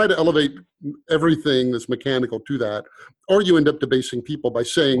either try to elevate everything that's mechanical to that, or you end up debasing people by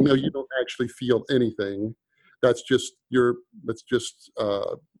saying, no, you don't actually feel anything. That's just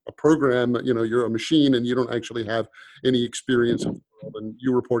a program. You're a machine, and you don't actually have any experience of the world, and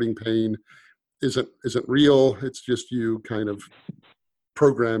you reporting pain isn't real. It's just you kind of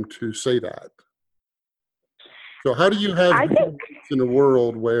programmed to say that. So how do you have in a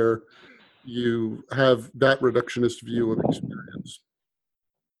world where you have that reductionist view of experience?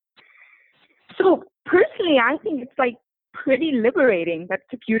 So personally, I think it's pretty liberating that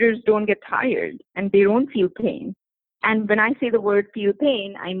computers don't get tired and they don't feel pain. And when I say the word feel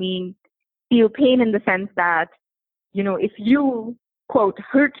pain, I mean feel pain in the sense that, if you, quote,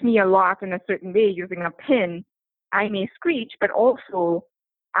 hurt me a lot in a certain way using a pin, I may screech, but also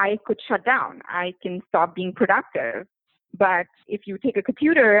I could shut down. I can stop being productive. But if you take a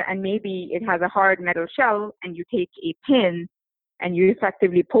computer and maybe it has a hard metal shell and you take a pin and you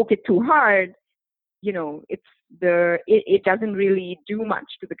effectively poke it too hard, it doesn't really do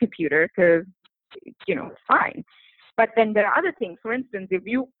much to the computer because, it's fine. But then there are other things. For instance, if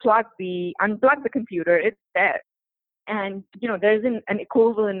you unplug the computer, it's dead. And, there's an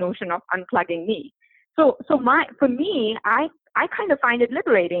equivalent notion of unplugging me. For me, I kind of find it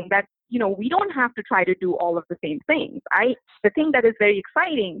liberating that, we don't have to try to do all of the same things. The thing that is very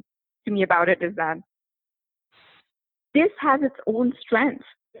exciting to me about it is that this has its own strengths.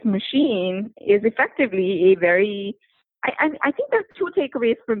 This machine is effectively I think there's two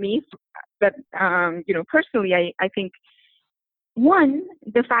takeaways for me that, personally, I think. One,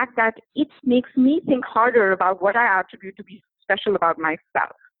 the fact that it makes me think harder about what I attribute to be special about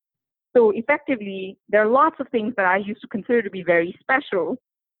myself. So effectively, there are lots of things that I used to consider to be very special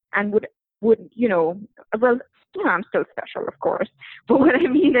and would I'm still special, of course. But what I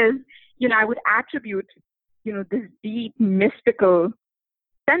mean is, I would attribute, this deep mystical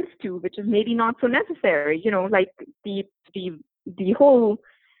sense to, which is maybe not so necessary, like the whole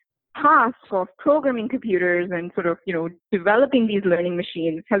task of programming computers and sort of, developing these learning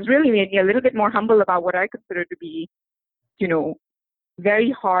machines has really made me a little bit more humble about what I consider to be,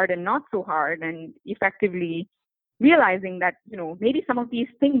 very hard and not so hard, and effectively realizing that, maybe some of these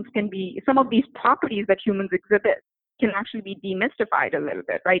things some of these properties that humans exhibit can actually be demystified a little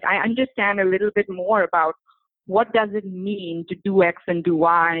bit, right? I understand a little bit more about what does it mean to do X and do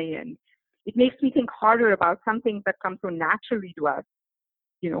Y, and it makes me think harder about some things that come so naturally to us.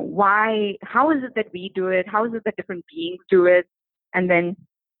 How is it that we do it? How is it that different beings do it? And the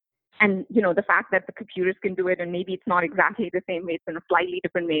fact that the computers can do it, and maybe it's not exactly the same way, it's in a slightly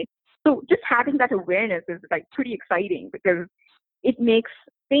different way. So just having that awareness is like pretty exciting, because it makes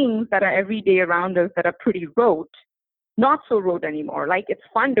things that are every day around us that are pretty rote, not so rote anymore. Like, it's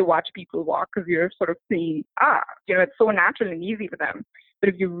fun to watch people walk because you're sort of seeing, it's so natural and easy for them. But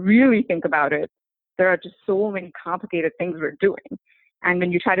if you really think about it, there are just so many complicated things we're doing. And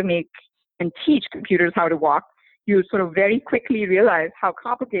when you try to make and teach computers how to walk, you sort of very quickly realize how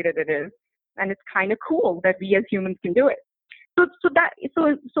complicated it is. And it's kind of cool that we as humans can do it.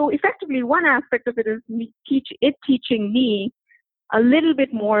 So effectively, one aspect of it is teaching me a little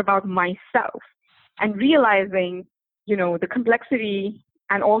bit more about myself and realizing, the complexity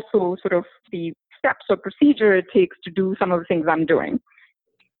and also sort of the steps or procedure it takes to do some of the things I'm doing.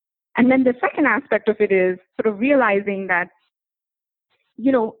 And then the second aspect of it is sort of realizing that,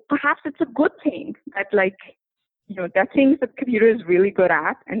 perhaps it's a good thing that, there are things that computer is really good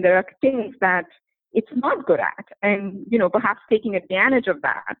at, and there are things that it's not good at. And, perhaps taking advantage of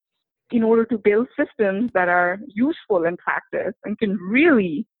that in order to build systems that are useful in practice and can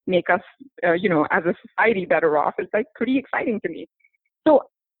really make us, as a society better off is pretty exciting to me. So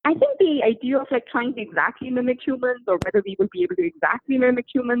I think the idea of trying to exactly mimic humans, or whether we will be able to exactly mimic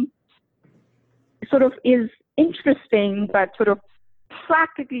humans, sort of is interesting, but sort of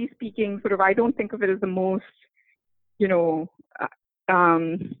practically speaking, sort of I don't think of it as the most,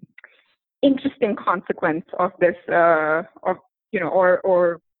 interesting consequence of this, or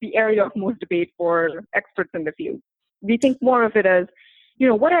the area of most debate for experts in the field. We think more of it as,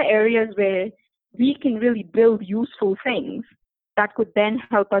 what are areas where we can really build useful things that could then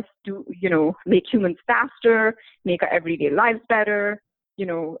help us do, make humans faster, make our everyday lives better,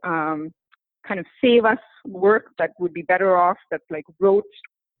 kind of save us work that would be better off, that's rote,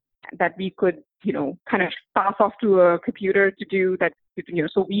 that we could, kind of pass off to a computer to do that,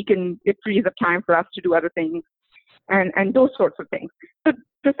 so it frees up time for us to do other things, and those sorts of things. So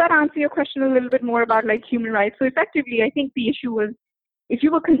does that answer your question a little bit more about human rights? So effectively, I think the issue was, if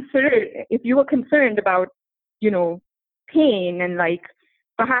you were concerned about, pain, and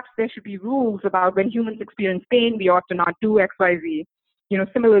perhaps there should be rules about when humans experience pain, we ought to not do X, Y, Z.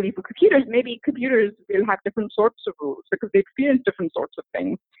 Similarly for computers, maybe computers will have different sorts of rules because they experience different sorts of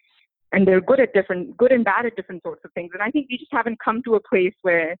things, and they're good and bad at different sorts of things. And I think we just haven't come to a place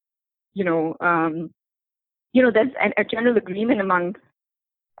where, there's a general agreement among,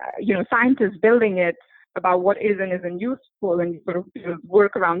 scientists building it about what is and isn't useful, and sort of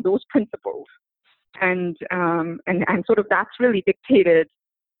work around those principles. And sort of that's really dictated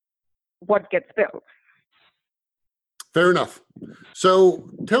what gets built. Fair enough. So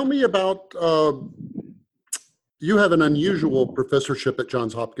tell me about, you have an unusual professorship at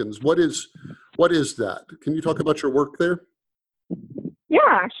Johns Hopkins. What is that? Can you talk about your work there?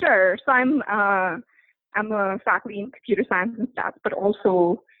 Yeah, sure. So I'm a faculty in computer science and stats, but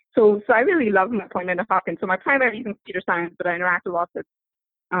also, so I really love my appointment at Hopkins. So my primary is in computer science, but I interact a lot with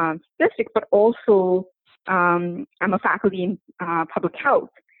statistics, but also I'm a faculty in public health.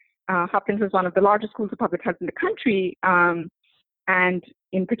 Hopkins is one of the largest schools of public health in the country, and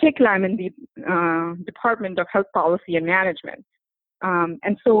in particular, I'm in the Department of Health Policy and Management.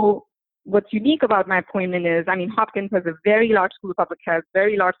 And so what's unique about my appointment is, I mean, Hopkins has a very large school of public health,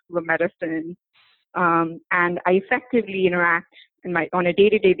 very large school of medicine, and I effectively interact on a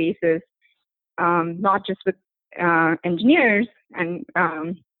day-to-day basis, not just with engineers and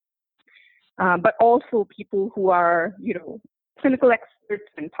but also people who are, clinical experts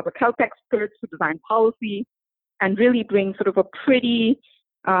and public health experts who design policy and really bring sort of a pretty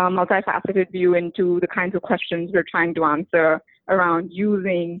multifaceted view into the kinds of questions we're trying to answer around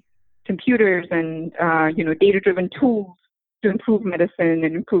using computers and data-driven tools to improve medicine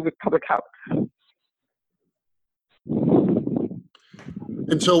and improve public health.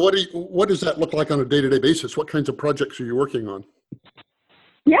 And so what does that look like on a day-to-day basis? What kinds of projects are you working on?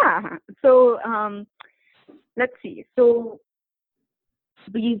 Yeah, so let's see. So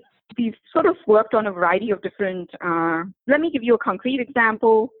we've sort of worked on a variety of different, let me give you a concrete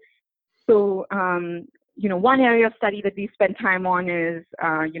example. So, one area of study that we spend time on is,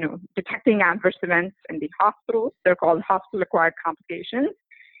 detecting adverse events in the hospitals. They're called hospital-acquired complications.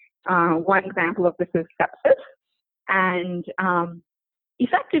 One example of this is sepsis. And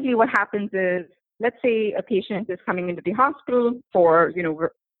effectively what happens is, let's say a patient is coming into the hospital for,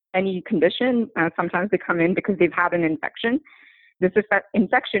 any condition. Sometimes they come in because they've had an infection. This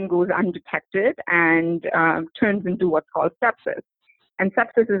infection goes undetected and turns into what's called sepsis. And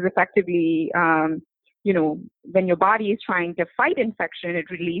sepsis is effectively, when your body is trying to fight infection, it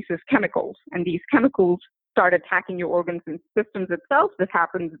releases chemicals. And these chemicals start attacking your organs and systems itself. This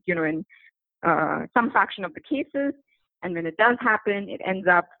happens, in some fraction of the cases. And when it does happen, it ends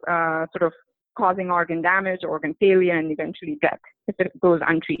up sort of causing organ damage, organ failure, and eventually death if it goes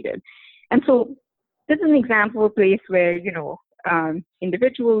untreated. And so this is an example of a place where,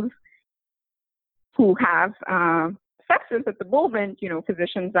 individuals who have sepsis at the moment,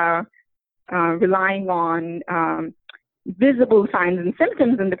 physicians are relying on visible signs and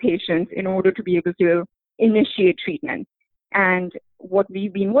symptoms in the patients in order to be able to initiate treatment. And what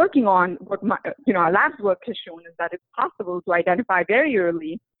we've been working on, our lab's work has shown is that it's possible to identify very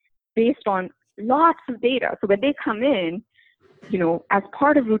early based on lots of data. So when they come in, as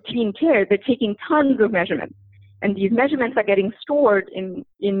part of routine care, they're taking tons of measurements. And these measurements are getting stored in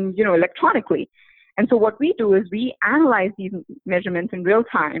electronically. And so what we do is we analyze these measurements in real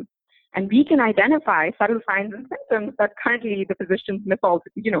time, and we can identify subtle signs and symptoms that currently the physicians miss all.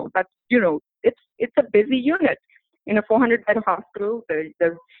 It's a busy unit. In a 400-bed hospital,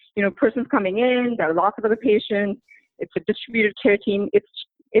 there's persons coming in, there are lots of other patients, it's a distributed care team.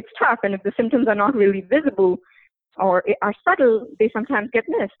 It's tough, and if the symptoms are not really visible or are subtle, they sometimes get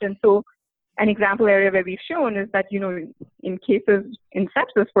missed. And so an example area where we've shown is that, in cases in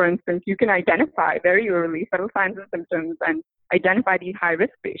sepsis, for instance, you can identify very early subtle signs and symptoms and identify these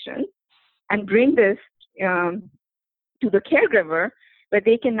high-risk patients and bring this to the caregiver where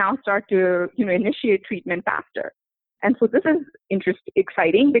they can now start to, initiate treatment faster. And so this is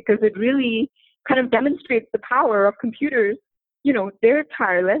exciting because it really kind of demonstrates the power of computers. They're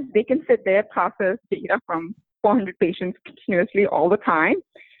tireless. They can sit there, process data from 400 patients continuously all the time.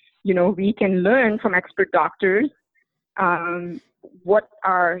 We can learn from expert doctors what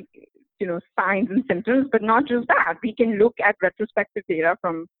are, signs and symptoms, but not just that. We can look at retrospective data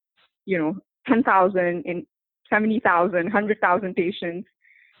from, 10,000, 70,000, 100,000 patients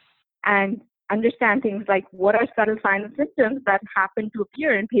and understand things like what are subtle signs and symptoms that happen to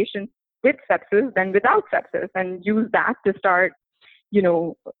appear in patients with sepsis than without sepsis, and use that to start,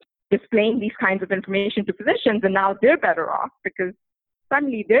 displaying these kinds of information to physicians. And now they're better off because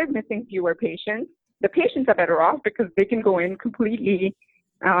suddenly they're missing fewer patients. The patients are better off because they can go in completely,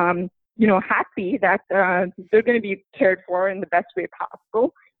 happy that they're going to be cared for in the best way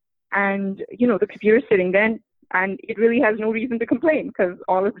possible. And, the computer's sitting there and it really has no reason to complain because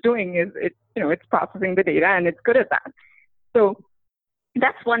all it's doing is it's processing the data and it's good at that. So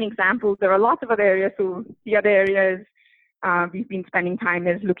that's one example. There are lots of other areas. So the other areas we've been spending time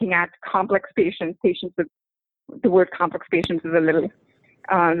is looking at complex patients with the word complex patients is a little,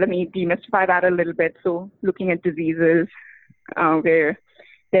 let me demystify that a little bit. So looking at diseases where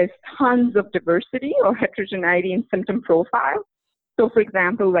there's tons of diversity or heterogeneity in symptom profile. So for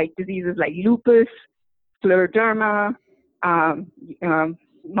example, like diseases like lupus, scleroderma,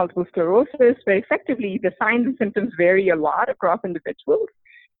 multiple sclerosis, where effectively the signs and symptoms vary a lot across individuals.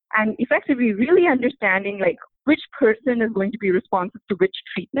 And effectively really understanding like which person is going to be responsive to which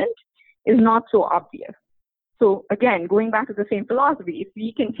treatment is not so obvious. So again, going back to the same philosophy, if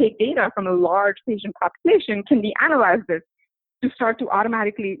we can take data from a large patient population, can we analyze this to start to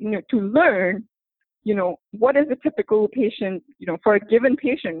automatically, to learn, what is a typical patient, for a given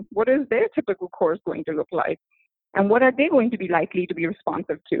patient, what is their typical course going to look like? And what are they going to be likely to be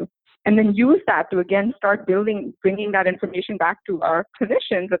responsive to? and then use that to again start bringing that information back to our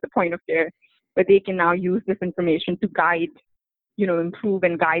clinicians at the point of care, where they can now use this information to guide, improve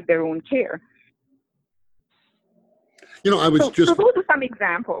and guide their own care. I was so those are some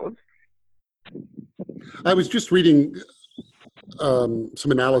examples. I was just reading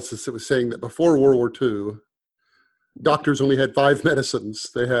some analysis that was saying that before World War II, doctors only had 5 medicines.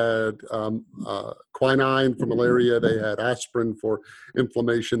 They had quinine for malaria. They had aspirin for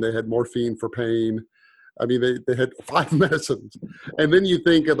inflammation. They had morphine for pain. I mean, they had 5 medicines. And then you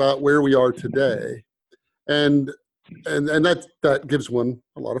think about where we are today, and that gives one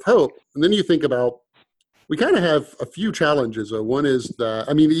a lot of hope. And then you think about, we kind of have a few challenges. One is that,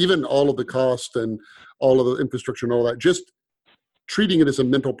 even all of the cost and all of the infrastructure and all that, just treating it as a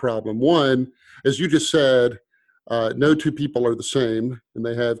mental problem. One, as you just said, no 2 people are the same, and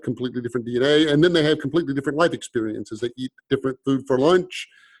they have completely different DNA, and then they have completely different life experiences. They eat different food for lunch.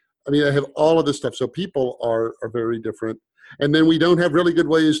 They have all of this stuff. So people are very different. And then we don't have really good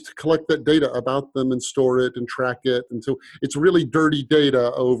ways to collect that data about them and store it and track it. And so it's really dirty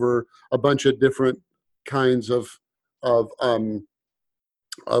data over a bunch of different kinds of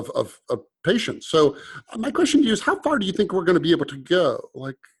patients. So my question to you is, how far do you think we're going to be able to go?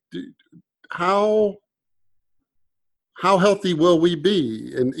 Like, how healthy will we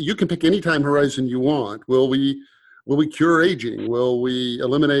be? And you can pick any time horizon you want. Will we cure aging? Will we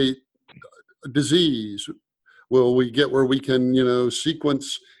eliminate disease? Will we get where we can,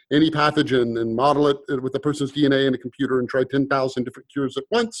 sequence any pathogen and model it with a person's DNA in a computer and try 10,000 different cures at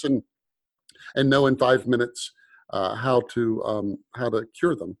once and know in 5 minutes how to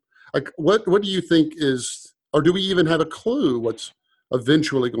cure them? Like, what do you think is, or do we even have a clue what's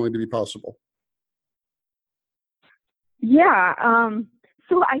eventually going to be possible? Yeah.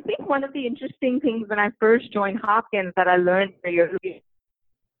 So I think one of the interesting things when I first joined Hopkins that I learned very early,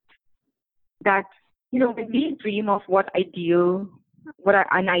 that, when we dream of what an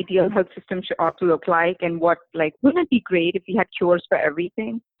ideal health system ought to look like, and wouldn't it be great if we had cures for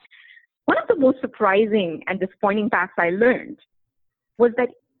everything? One of the most surprising and disappointing facts I learned was that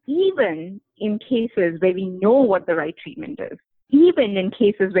even in cases where we know what the right treatment is, even in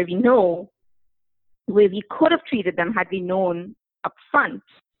cases where we could have treated them had we known up front,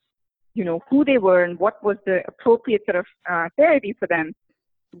 who they were and what was the appropriate sort of therapy for them,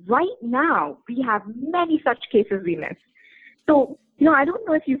 right now we have many such cases we miss. So, I don't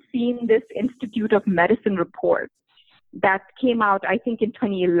know if you've seen this Institute of Medicine report that came out, I think, in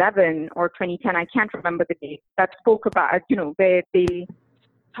 2011 or 2010, I can't remember the date, that spoke about, where they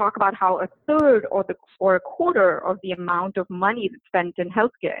talk about how a third or a quarter of the amount of money that's spent in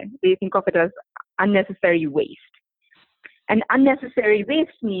healthcare, they think of it as unnecessary waste. And unnecessary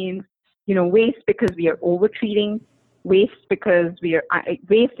waste means, waste because we are overtreating, waste because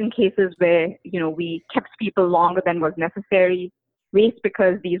waste in cases where, we kept people longer than was necessary, waste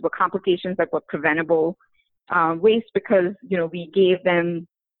because these were complications that were preventable, waste because,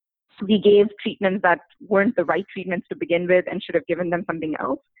 we gave treatments that weren't the right treatments to begin with and should have given them something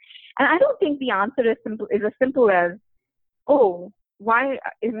else. And I don't think the answer is as simple as, oh, why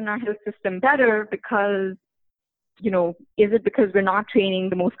isn't our health system better? Because, is it because we're not training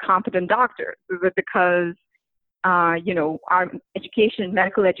the most competent doctors? Is it because, our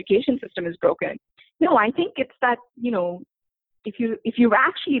medical education system is broken? No, I think it's that, if you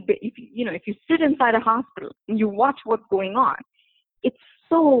sit inside a hospital and you watch what's going on, it's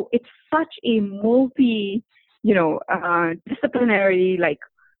such a disciplinary,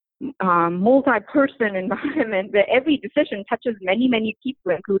 multi-person environment where every decision touches many, many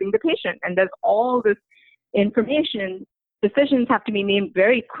people, including the patient. And there's all this information. Decisions have to be made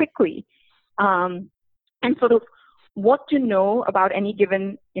very quickly. And sort of what to know about any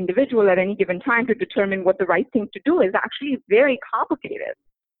given individual at any given time to determine what the right thing to do is actually very complicated.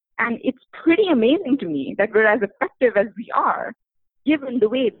 And it's pretty amazing to me that we're as effective as we are, given the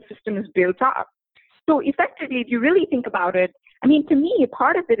way the system is built up. So effectively, if you really think about it, to me,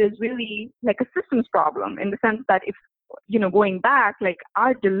 part of it is really like a systems problem, in the sense that if, going back,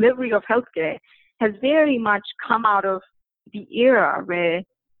 our delivery of healthcare has very much come out of the era where,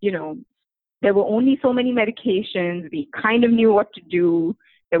 there were only so many medications, we kind of knew what to do,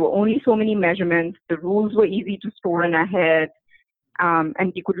 there were only so many measurements, the rules were easy to store in our head,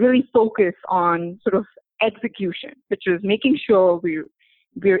 and you could really focus on sort of execution, which is making sure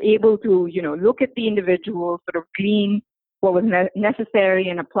we're able to, look at the individual, sort of glean what was necessary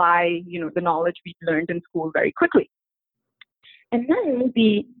and apply, the knowledge we learned in school very quickly. And then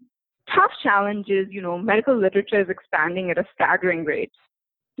the tough challenge is, medical literature is expanding at a staggering rate.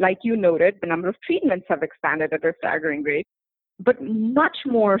 Like you noted, the number of treatments have expanded at a staggering rate. but much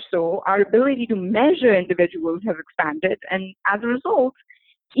more so, our ability to measure individuals has expanded. And as a result,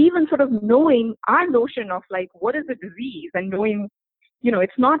 even sort of knowing our notion of like, what is a disease, and knowing,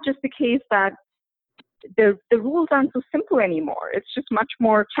 it's not just the case that the rules aren't so simple anymore. It's just much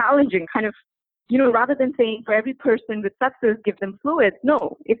more challenging, kind of, rather than saying for every person with sepsis, give them fluids.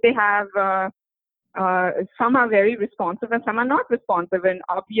 No, if they have, some are very responsive and some are not responsive. An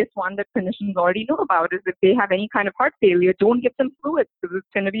obvious one that clinicians already know about is if they have any kind of heart failure, don't give them fluids because it's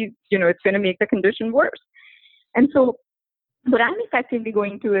going to be, it's going to make the condition worse. And so what I'm effectively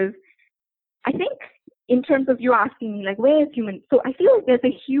going to is, I think in terms of you asking me, like, where is human? So I feel like there's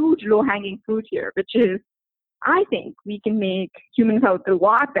a huge low-hanging fruit here, which is, I think we can make human health a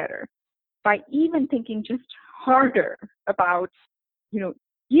lot better by even thinking just harder about,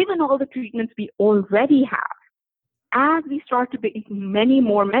 even all the treatments we already have. As we start to make many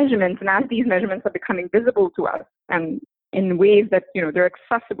more measurements, and as these measurements are becoming visible to us and in ways that, they're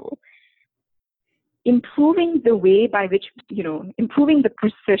accessible, improving the way by which, improving the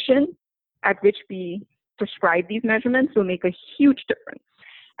precision at which we prescribe these measurements will make a huge difference.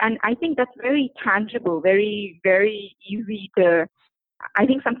 And I think that's very tangible, very, very easy to, I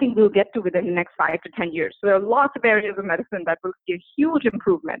think something we'll get to within the next 5 to 10 years. So there are lots of areas of medicine that will see a huge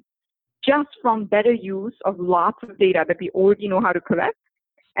improvement just from better use of lots of data that we already know how to collect,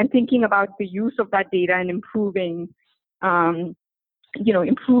 and thinking about the use of that data and improving,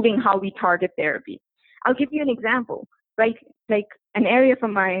 improving how we target therapy. I'll give you an example, right? Like an area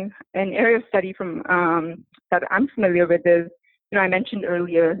of study from that I'm familiar with is, I mentioned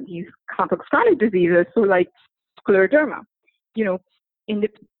earlier these complex chronic diseases, so like scleroderma.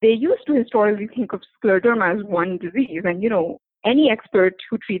 They used to historically think of scleroderma as one disease, and any expert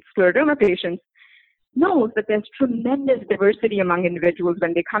who treats scleroderma patients knows that there's tremendous diversity among individuals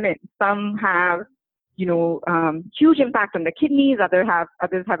when they come in. Some have, huge impact on the kidneys, others have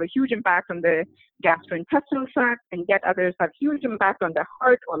a huge impact on the gastrointestinal tract, and yet others have huge impact on the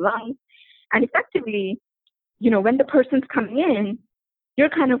heart or lungs. And effectively, when the person's coming in, you're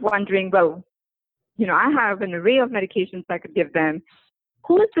kind of wondering, well, I have an array of medications I could give them.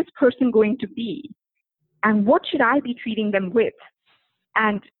 Who is this person going to be? And what should I be treating them with?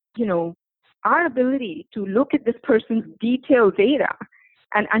 And, our ability to look at this person's detailed data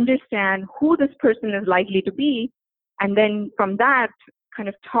and understand who this person is likely to be, and then from that, kind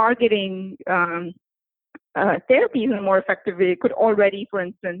of targeting therapies in a more effective way could already, for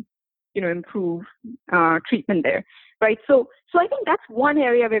instance, improve treatment there, right? So I think that's one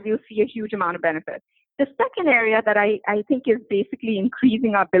area where we'll see a huge amount of benefit. The second area that I think is basically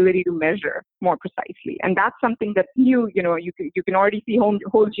increasing our ability to measure more precisely, and that's something that's new. You can already see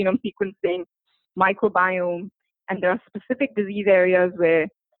whole genome sequencing, microbiome, and there are specific disease areas where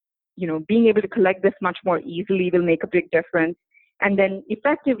being able to collect this much more easily will make a big difference. And then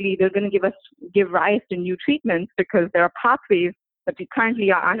effectively, they're going to give rise to new treatments because there are pathways that we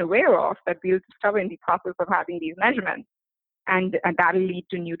currently are unaware of that we'll discover in the process of having these measurements, and that'll lead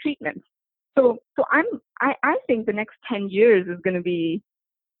to new treatments. So I think the next 10 years is going to be,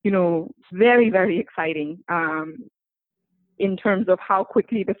 very, very exciting in terms of how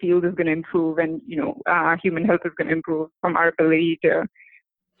quickly the field is going to improve, and, human health is going to improve from our ability to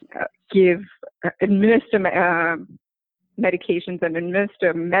administer medications and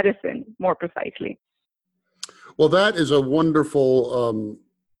administer medicine more precisely. Well, that is a wonderful,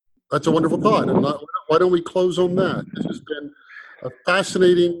 that's a wonderful thought. And why don't we close on that? This has been a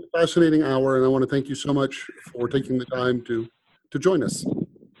fascinating hour, and I want to thank you so much for taking the time to join us.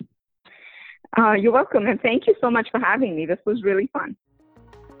 You're welcome, and thank you so much for having me. This was really fun.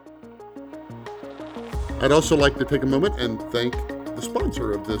 I'd also like to take a moment and thank the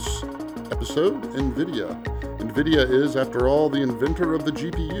sponsor of this episode, NVIDIA. NVIDIA is, after all, the inventor of the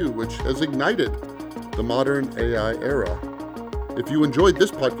GPU, which has ignited the modern AI era. If you enjoyed this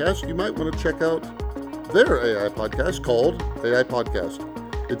podcast, you might want to check out their AI podcast called AI Podcast.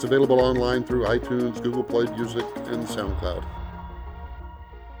 It's available online through iTunes, Google Play Music, and SoundCloud.